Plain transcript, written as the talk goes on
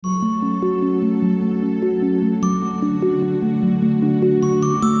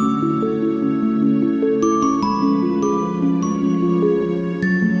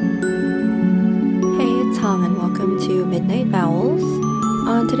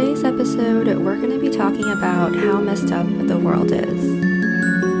today's episode, we're going to be talking about how messed up the world is.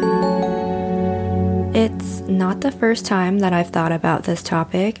 It's not the first time that I've thought about this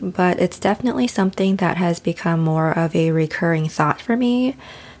topic, but it's definitely something that has become more of a recurring thought for me,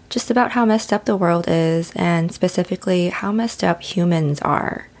 just about how messed up the world is, and specifically how messed up humans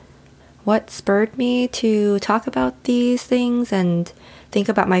are. What spurred me to talk about these things and think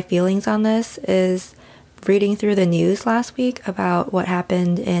about my feelings on this is reading through the news last week about what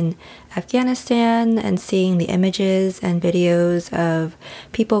happened in Afghanistan and seeing the images and videos of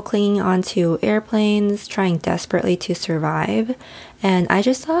people clinging onto airplanes, trying desperately to survive. And I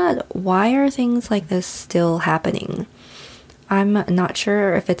just thought, why are things like this still happening? I'm not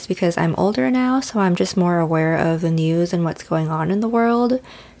sure if it's because I'm older now, so I'm just more aware of the news and what's going on in the world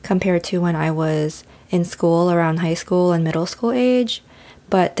compared to when I was in school around high school and middle school age.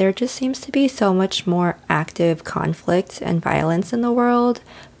 But there just seems to be so much more active conflict and violence in the world,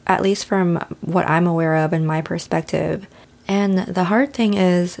 at least from what I'm aware of in my perspective. And the hard thing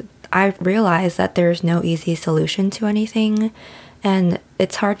is, I realize that there's no easy solution to anything. And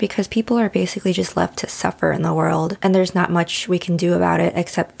it's hard because people are basically just left to suffer in the world. And there's not much we can do about it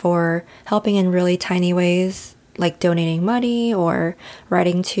except for helping in really tiny ways, like donating money or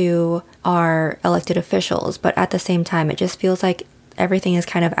writing to our elected officials. But at the same time, it just feels like everything is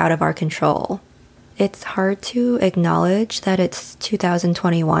kind of out of our control. It's hard to acknowledge that it's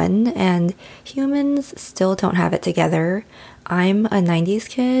 2021 and humans still don't have it together. I'm a 90s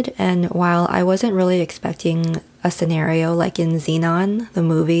kid, and while I wasn't really expecting a scenario like in Xenon, the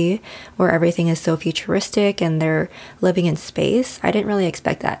movie, where everything is so futuristic and they're living in space, I didn't really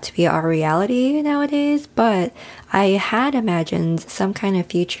expect that to be our reality nowadays, but I had imagined some kind of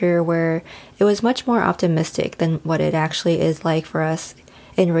future where it was much more optimistic than what it actually is like for us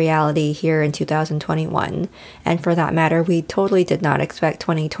in reality here in 2021. And for that matter, we totally did not expect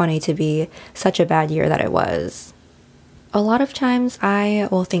 2020 to be such a bad year that it was. A lot of times I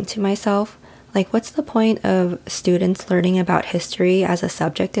will think to myself, like, what's the point of students learning about history as a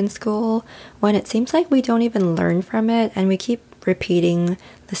subject in school when it seems like we don't even learn from it and we keep repeating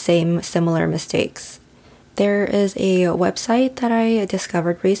the same similar mistakes? There is a website that I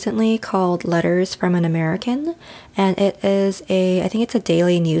discovered recently called Letters from an American, and it is I think it's a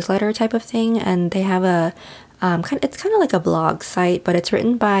daily newsletter type of thing, and they have it's kind of like a blog site, but it's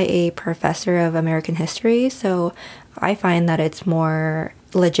written by a professor of American history, so I find that it's more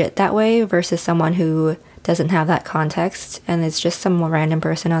legit that way versus someone who doesn't have that context and it's just some random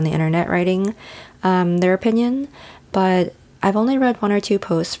person on the internet writing their opinion. But I've only read one or two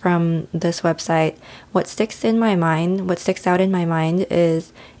posts from this website. What sticks out in my mind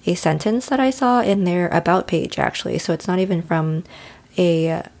is a sentence that I saw in their About page, actually. So it's not even from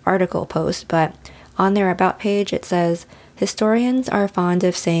a article post, but on their About page it says, "Historians are fond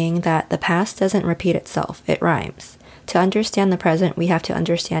of saying that the past doesn't repeat itself, it rhymes. To understand the present, we have to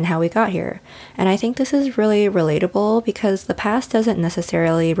understand how we got here." And I think this is really relatable because the past doesn't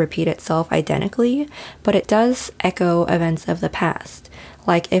necessarily repeat itself identically, but it does echo events of the past.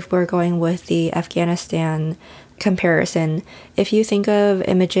 Like if we're going with the Afghanistan comparison, if you think of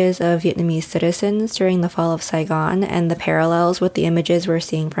images of Vietnamese citizens during the fall of Saigon and the parallels with the images we're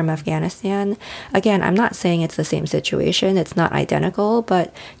seeing from Afghanistan, again, I'm not saying it's the same situation, it's not identical,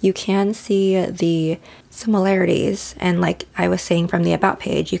 but you can see the similarities. And like I was saying from the About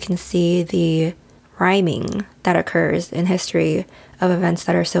page, you can see the rhyming that occurs in history of events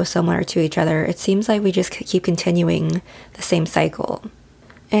that are so similar to each other. It seems like we just keep continuing the same cycle.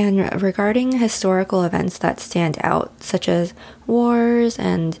 And regarding historical events that stand out, such as wars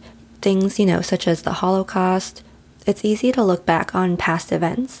and things, such as the Holocaust, it's easy to look back on past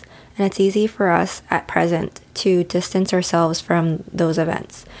events, and it's easy for us at present to distance ourselves from those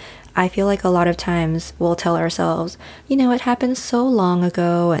events. I feel like a lot of times we'll tell ourselves, it happened so long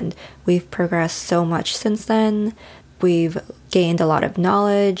ago and we've progressed so much since then. We've gained a lot of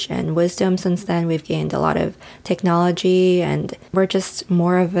knowledge and wisdom since then. We've gained a lot of technology and we're just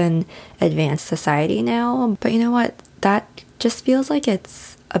more of an advanced society now. But you know what? That just feels like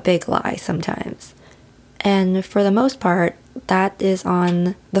it's a big lie sometimes. And for the most part, that is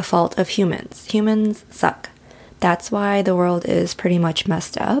on the fault of humans. Humans suck. That's why the world is pretty much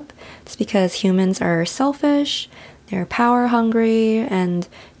messed up. It's because humans are selfish, they're power hungry, and,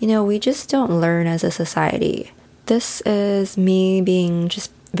 we just don't learn as a society. This is me being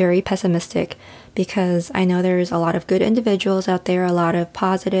just very pessimistic because I know there's a lot of good individuals out there, a lot of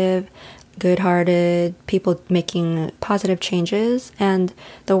positive, good-hearted people making positive changes, and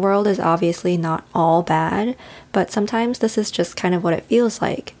the world is obviously not all bad, but sometimes this is just kind of what it feels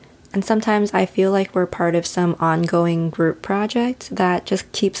like. And sometimes I feel like we're part of some ongoing group project that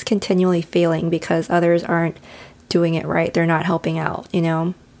just keeps continually failing because others aren't doing it right. They're not helping out, you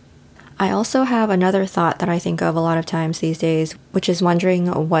know? I also have another thought that I think of a lot of times these days, which is wondering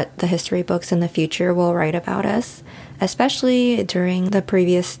what the history books in the future will write about us, especially during the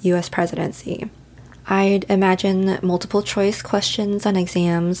previous US presidency. I'd imagine multiple choice questions on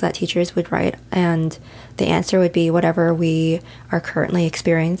exams that teachers would write, and the answer would be whatever we are currently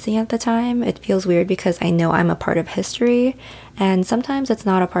experiencing at the time. It feels weird because I know I'm a part of history, and sometimes it's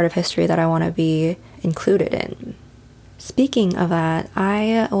not a part of history that I want to be included in. Speaking of that,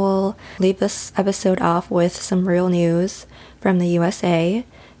 I will leave this episode off with some real news from the USA.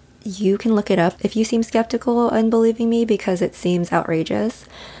 You can look it up if you seem skeptical in believing me because it seems outrageous.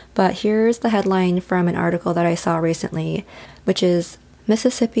 But here's the headline from an article that I saw recently, which is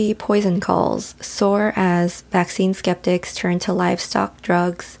Mississippi poison calls soar as vaccine skeptics turn to livestock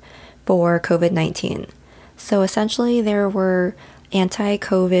drugs for COVID-19. So essentially there were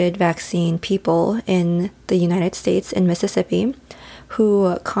anti-COVID vaccine people in the United States in Mississippi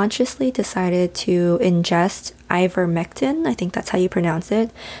who consciously decided to ingest ivermectin, I think that's how you pronounce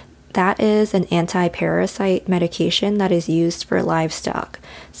it. That is an anti-parasite medication that is used for livestock.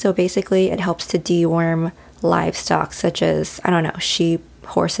 So basically it helps to deworm livestock such as, I don't know, sheep,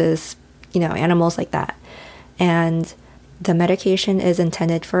 horses, animals like that. And the medication is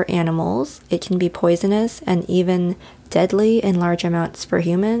intended for animals. It can be poisonous and even deadly in large amounts for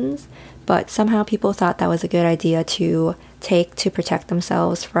humans, but somehow people thought that was a good idea to take to protect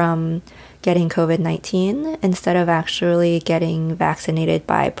themselves from getting COVID-19 instead of actually getting vaccinated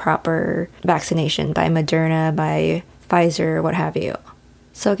by proper vaccination, by Moderna, by Pfizer, what have you.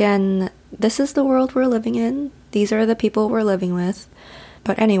 So again, this is the world we're living in. These are the people we're living with.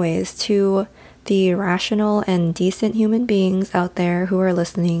 But anyways, to the rational and decent human beings out there who are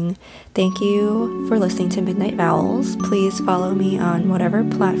listening, thank you for listening to Midnight Vowels. Please follow me on whatever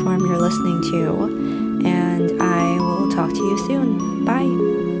platform you're listening to, and I will talk to you soon.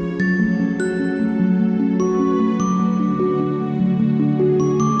 Bye!